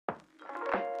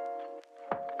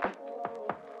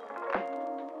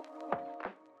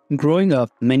Growing up,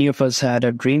 many of us had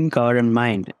a dream car in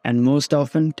mind, and most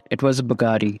often, it was a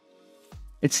Bugatti.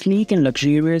 Its sleek and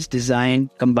luxurious design,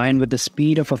 combined with the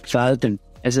speed of a falcon,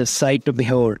 is a sight to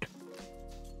behold.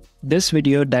 This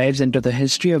video dives into the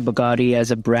history of Bugatti as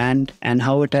a brand and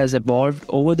how it has evolved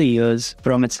over the years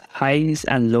from its highs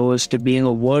and lows to being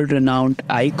a world-renowned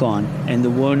icon in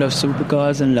the world of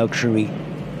supercars and luxury.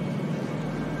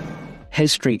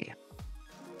 History.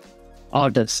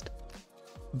 Artist.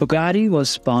 Bugatti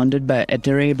was founded by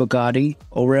Ettore Bugatti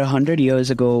over 100 years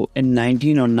ago in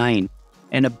 1909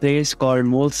 in a place called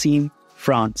Mulsanne,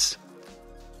 France.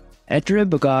 Ettore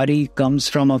Bugatti comes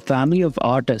from a family of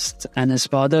artists, and his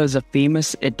father is a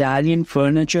famous Italian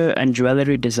furniture and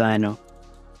jewelry designer.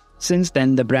 Since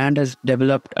then, the brand has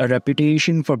developed a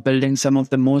reputation for building some of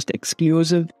the most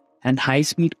exclusive and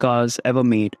high-speed cars ever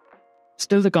made.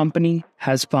 Still, the company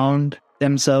has found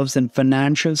themselves in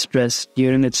financial stress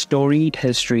during its storied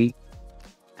history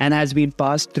and has been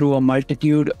passed through a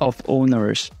multitude of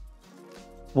owners.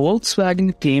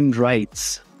 Volkswagen claimed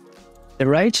rights. The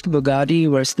rights to Bugatti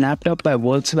were snapped up by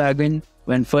Volkswagen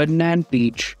when Ferdinand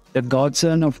Piëch, the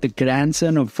godson of the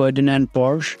grandson of Ferdinand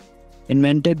Porsche,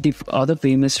 invented the other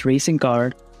famous racing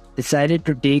car, decided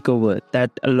to take over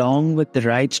that along with the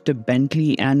rights to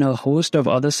Bentley and a host of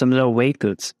other similar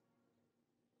vehicles.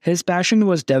 His passion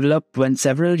was developed when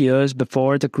several years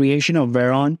before the creation of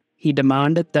Veyron, he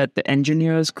demanded that the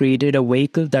engineers created a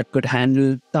vehicle that could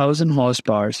handle 1,000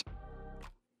 horsepower.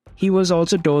 He was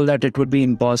also told that it would be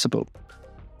impossible.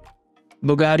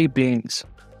 Bugatti planes.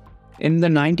 In the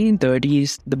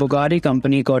 1930s, the Bugatti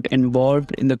company got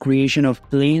involved in the creation of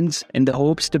planes in the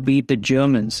hopes to beat the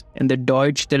Germans in the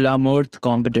Deutsche de la Meurthe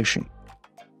competition.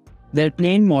 Their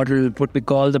plane model would be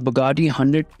called the Bugatti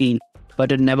 100T,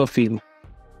 but it never flew.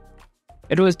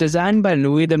 It was designed by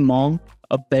Louis de Monge,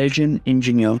 a Belgian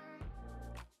engineer.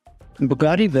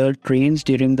 Bugatti built trains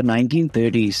during the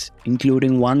 1930s,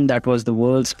 including one that was the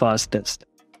world's fastest.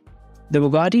 The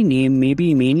Bugatti name may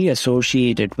be mainly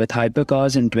associated with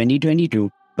hypercars in 2022,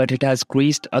 but it has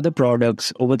graced other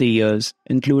products over the years,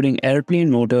 including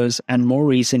airplane motors and more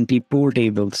recently pool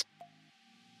tables.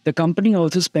 The company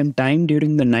also spent time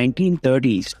during the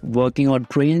 1930s working on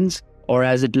trains, or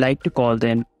as it liked to call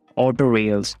them,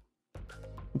 autorails.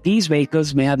 These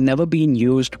vehicles may have never been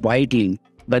used widely,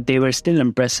 but they were still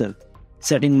impressive,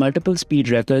 setting multiple speed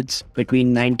records between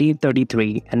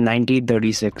 1933 and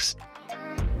 1936.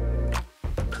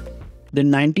 The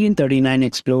 1939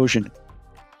 explosion.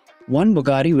 One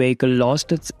Bugatti vehicle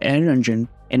lost its air engine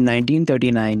in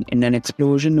 1939 in an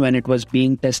explosion when it was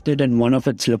being tested in one of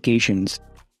its locations.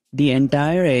 The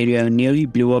entire area nearly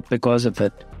blew up because of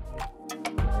it.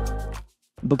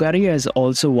 Bugatti has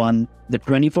also won the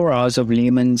 24 Hours of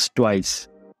Le Mans twice.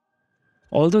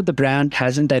 Although the brand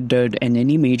hasn't entered in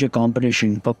any major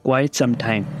competition for quite some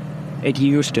time, it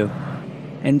used to.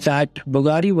 In fact,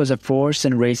 Bugatti was a force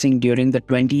in racing during the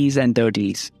 20s and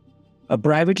 30s. A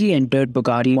privately entered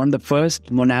Bugatti won the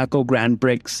first Monaco Grand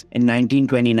Prix in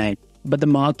 1929, but the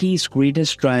Marquis's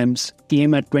greatest triumphs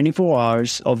came at 24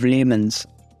 Hours of Le Mans,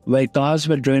 where cars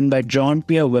were driven by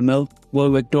Jean-Pierre Vimmel were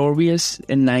victorious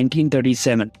in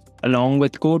 1937, along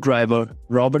with co-driver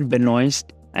Robert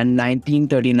Benoist and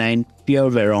 1939 Pierre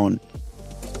Veyron.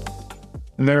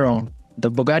 Veyron.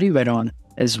 The Bugatti Veyron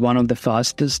is one of the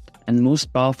fastest and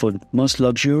most powerful, most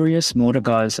luxurious motor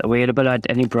cars available at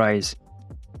any price.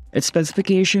 Its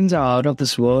specifications are out of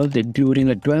this world, including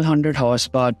a 1200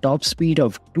 horsepower top speed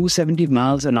of 270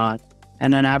 miles an hour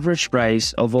and an average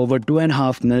price of over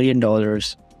 $2.5 million.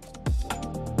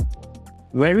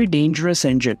 Very dangerous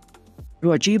engine.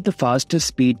 To achieve the fastest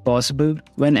speed possible,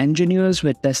 when engineers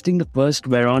were testing the first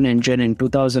Veyron engine in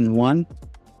 2001,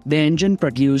 the engine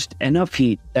produced enough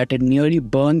heat that it nearly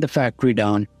burned the factory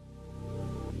down.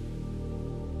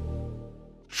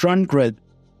 Front grille.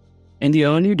 In the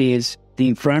early days,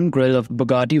 the front grille of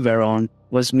Bugatti Veyron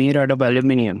was made out of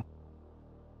aluminium.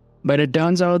 But it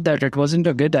turns out that it wasn't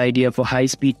a good idea for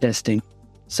high-speed testing.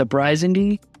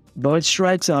 Surprisingly, bird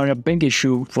strikes are a big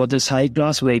issue for this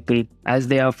high-class vehicle as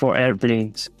they are for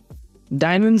airplanes.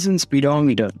 Diamonds and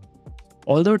speedometer.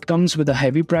 Although it comes with a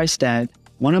heavy price tag,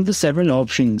 one of the several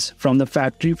options from the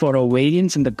factory for a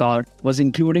variance in the car was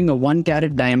including a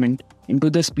 1-carat diamond into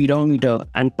the speedometer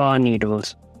and power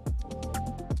needles.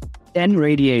 10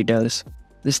 radiators.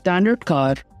 The standard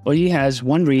car only has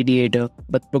one radiator,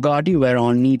 but Bugatti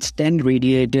Veyron needs 10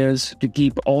 radiators to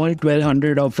keep all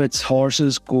 1200 of its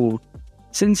horses cool.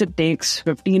 Since it takes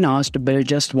 15 hours to build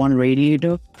just one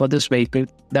radiator for this vehicle,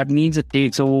 that means it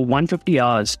takes over 150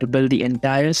 hours to build the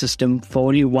entire system for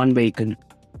only one vehicle.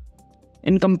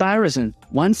 In comparison,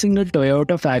 one single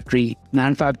Toyota factory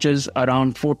manufactures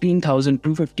around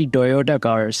 14,250 Toyota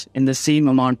cars in the same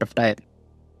amount of time.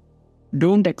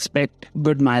 Don't expect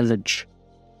good mileage.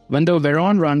 When the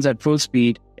Veyron runs at full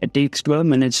speed, it takes 12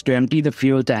 minutes to empty the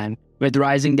fuel tank. With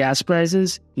rising gas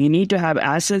prices, you need to have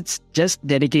assets just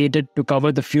dedicated to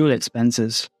cover the fuel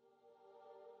expenses.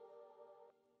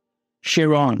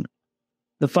 Chiron.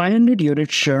 The 500-unit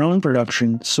Chiron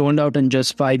production sold out in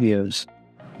just 5 years.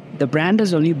 The brand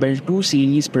has only built 2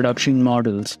 series production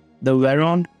models, the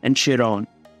Veyron and Chiron,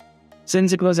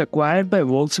 since it was acquired by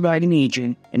Volkswagen AG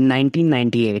in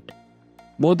 1998,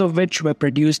 both of which were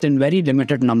produced in very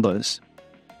limited numbers.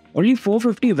 Only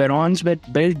 450 Veyrons were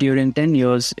built during 10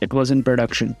 years it was in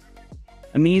production.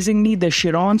 Amazingly, the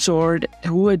Chiron soared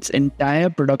through its entire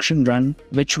production run,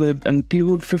 which will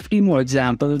include 50 more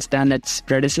examples than its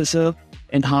predecessor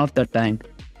in half that time.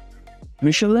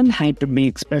 Michelin had to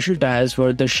make special tires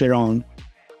for the Chiron,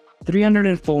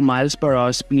 304 miles per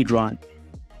hour speed run.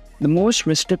 The most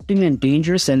restricting and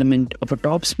dangerous element of a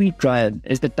top speed trial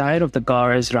is the tire of the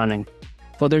car is running.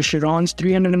 For the Chiron's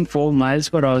 304 miles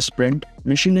per hour sprint,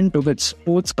 Michelin took its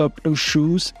sports cup to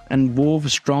shoes and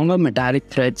wove stronger metallic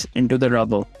threads into the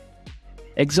rubber.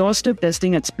 Exhaustive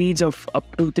testing at speeds of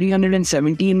up to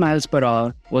 317 miles per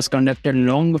hour was conducted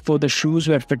long before the shoes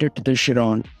were fitted to the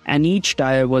Chiron, and each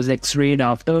tire was X-rayed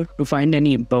after to find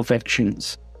any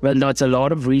imperfections. Well, that's a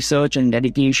lot of research and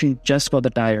dedication just for the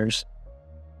tires.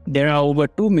 There are over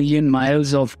 2 million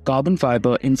miles of carbon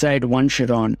fiber inside one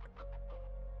Chiron.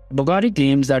 Bugatti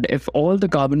claims that if all the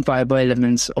carbon fiber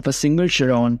elements of a single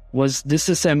Chiron was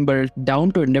disassembled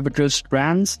down to individual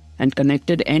strands and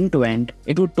connected end-to-end,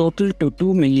 it would total to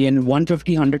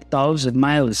 2,150,000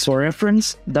 miles. For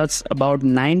reference, that's about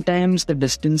 9 times the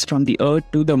distance from the Earth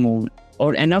to the Moon,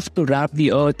 or enough to wrap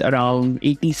the Earth around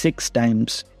 86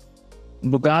 times.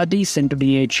 Bugatti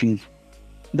Chiron.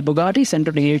 The Bugatti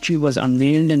Chiron was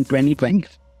unveiled in 2020.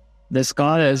 This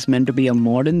car is meant to be a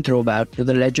modern throwback to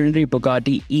the legendary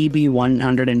Bugatti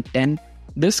EB110.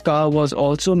 This car was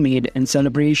also made in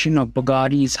celebration of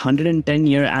Bugatti's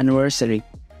 110-year anniversary.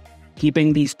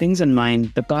 Keeping these things in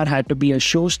mind, the car had to be a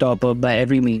showstopper by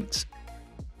every means.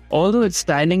 Although its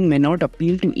styling may not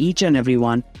appeal to each and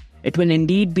everyone, it will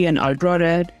indeed be an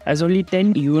ultra-rare, as only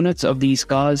 10 units of these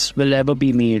cars will ever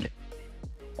be made.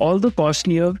 Although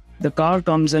costlier, the car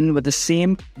comes in with the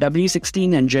same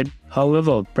W16 engine,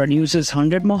 however, produces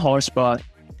 100 more horsepower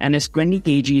and is 20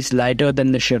 kgs lighter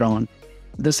than the Chiron.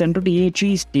 The Centro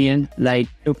DHE's tail light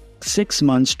took 6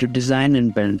 months to design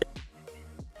and build.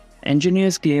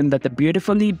 Engineers claim that the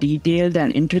beautifully detailed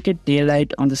and intricate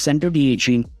taillight on the Centro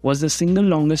DHE was the single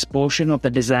longest portion of the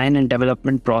design and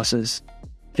development process,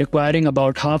 requiring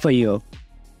about half a year.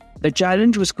 The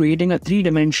challenge was creating a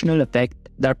 3-dimensional effect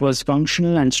that was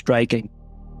functional and striking.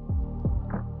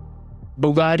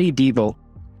 Bugatti Divo.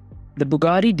 The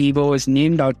Bugatti Divo is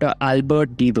named after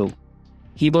Albert Divo.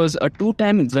 He was a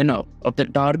 2-time winner of the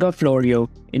Targa Florio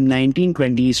in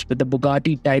 1920s with the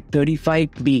Bugatti Type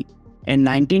 35B in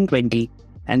 1920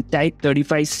 and Type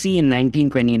 35C in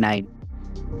 1929.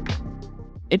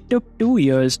 It took 2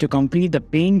 years to complete the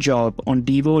paint job on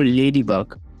Divo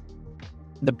Ladybug.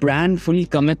 The brand fully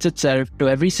commits itself to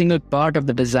every single part of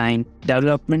the design,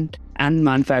 development, and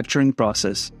manufacturing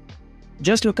process.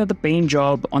 Just look at the paint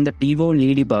job on the Divo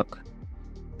Ladybug.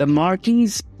 The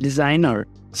marque's designer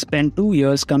spent 2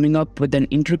 years coming up with an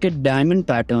intricate diamond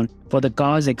pattern for the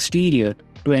car's exterior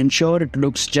to ensure it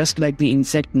looks just like the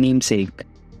insect namesake.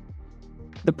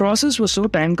 The process was so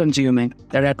time-consuming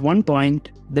that at one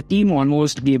point, the team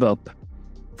almost gave up.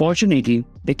 Fortunately,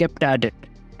 they kept at it,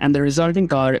 and the resulting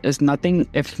car is nothing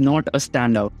if not a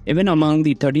standout, even among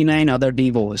the 39 other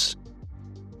Divos.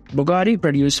 Bugatti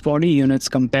produced 40 units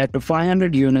compared to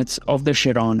 500 units of the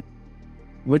Chiron.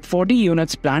 With 40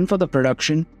 units planned for the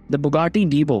production, the Bugatti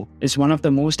Divo is one of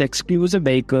the most exclusive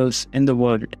vehicles in the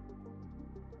world.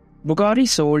 Bugatti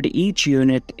sold each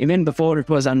unit even before it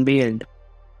was unveiled.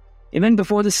 Even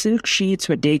before the silk sheets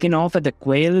were taken off at the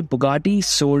Quail, Bugatti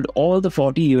sold all the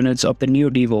 40 units of the new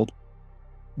Divo.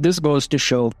 This goes to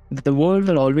show that the world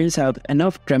will always have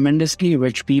enough tremendously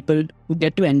rich people who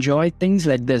get to enjoy things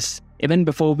like this even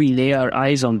before we lay our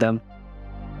eyes on them.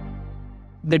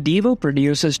 The Divo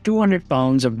produces 200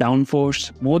 pounds of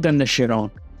downforce more than the Chiron.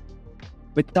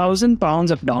 With 1,000 pounds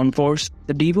of downforce,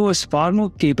 the Divo is far more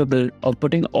capable of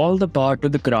putting all the power to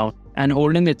the ground and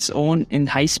holding its own in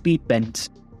high-speed bends.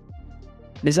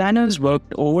 Designers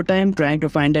worked overtime trying to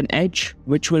find an edge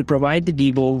which will provide the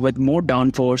Divo with more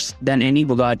downforce than any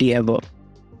Bugatti ever.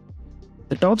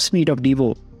 The top speed of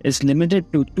Divo is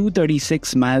limited to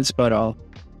 236 miles per hour.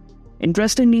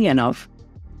 Interestingly enough,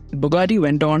 Bugatti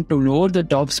went on to lower the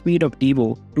top speed of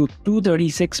Divo to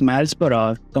 236 miles per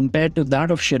hour compared to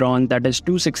that of Chiron, that is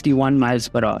 261 miles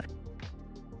per hour.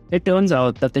 It turns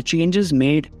out that the changes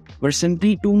made were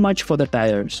simply too much for the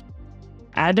tires.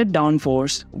 Added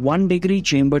downforce, 1 degree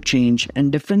chamber change,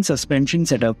 and different suspension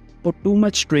setup put too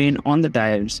much strain on the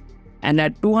tires, and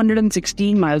at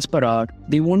 216 miles per hour,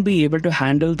 they won't be able to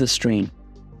handle the strain.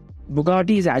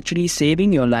 Bugatti is actually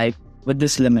saving your life with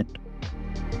this limit.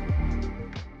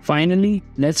 Finally,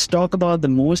 let's talk about the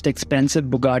most expensive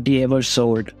Bugatti ever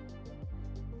sold.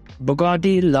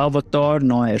 Bugatti Voiture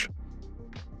Noire.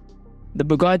 The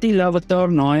Bugatti Voiture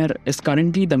Noire is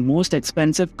currently the most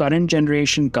expensive current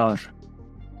generation car.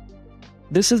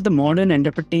 This is the modern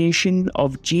interpretation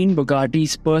of Jean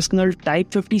Bugatti's personal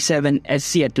Type 57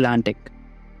 SC Atlantic.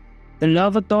 The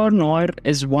Voiture Noire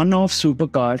is one-off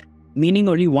supercar, meaning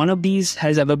only one of these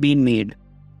has ever been made.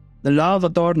 The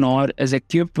Voiture Noire is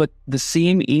equipped with the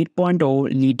same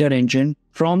 8.0-litre engine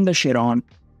from the Chiron,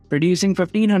 producing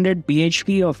 1500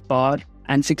 bhp of power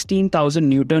and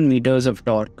 16,000 Nm of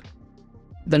torque.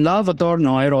 The Voiture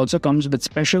Noire also comes with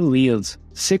special wheels,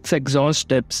 6 exhaust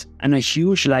tips, and a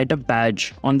huge light-up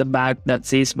badge on the back that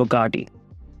says Bugatti.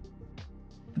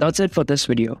 That's it for this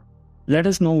video. Let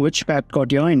us know which fact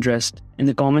caught your interest in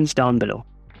the comments down below.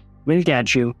 We'll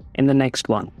catch you in the next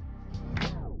one.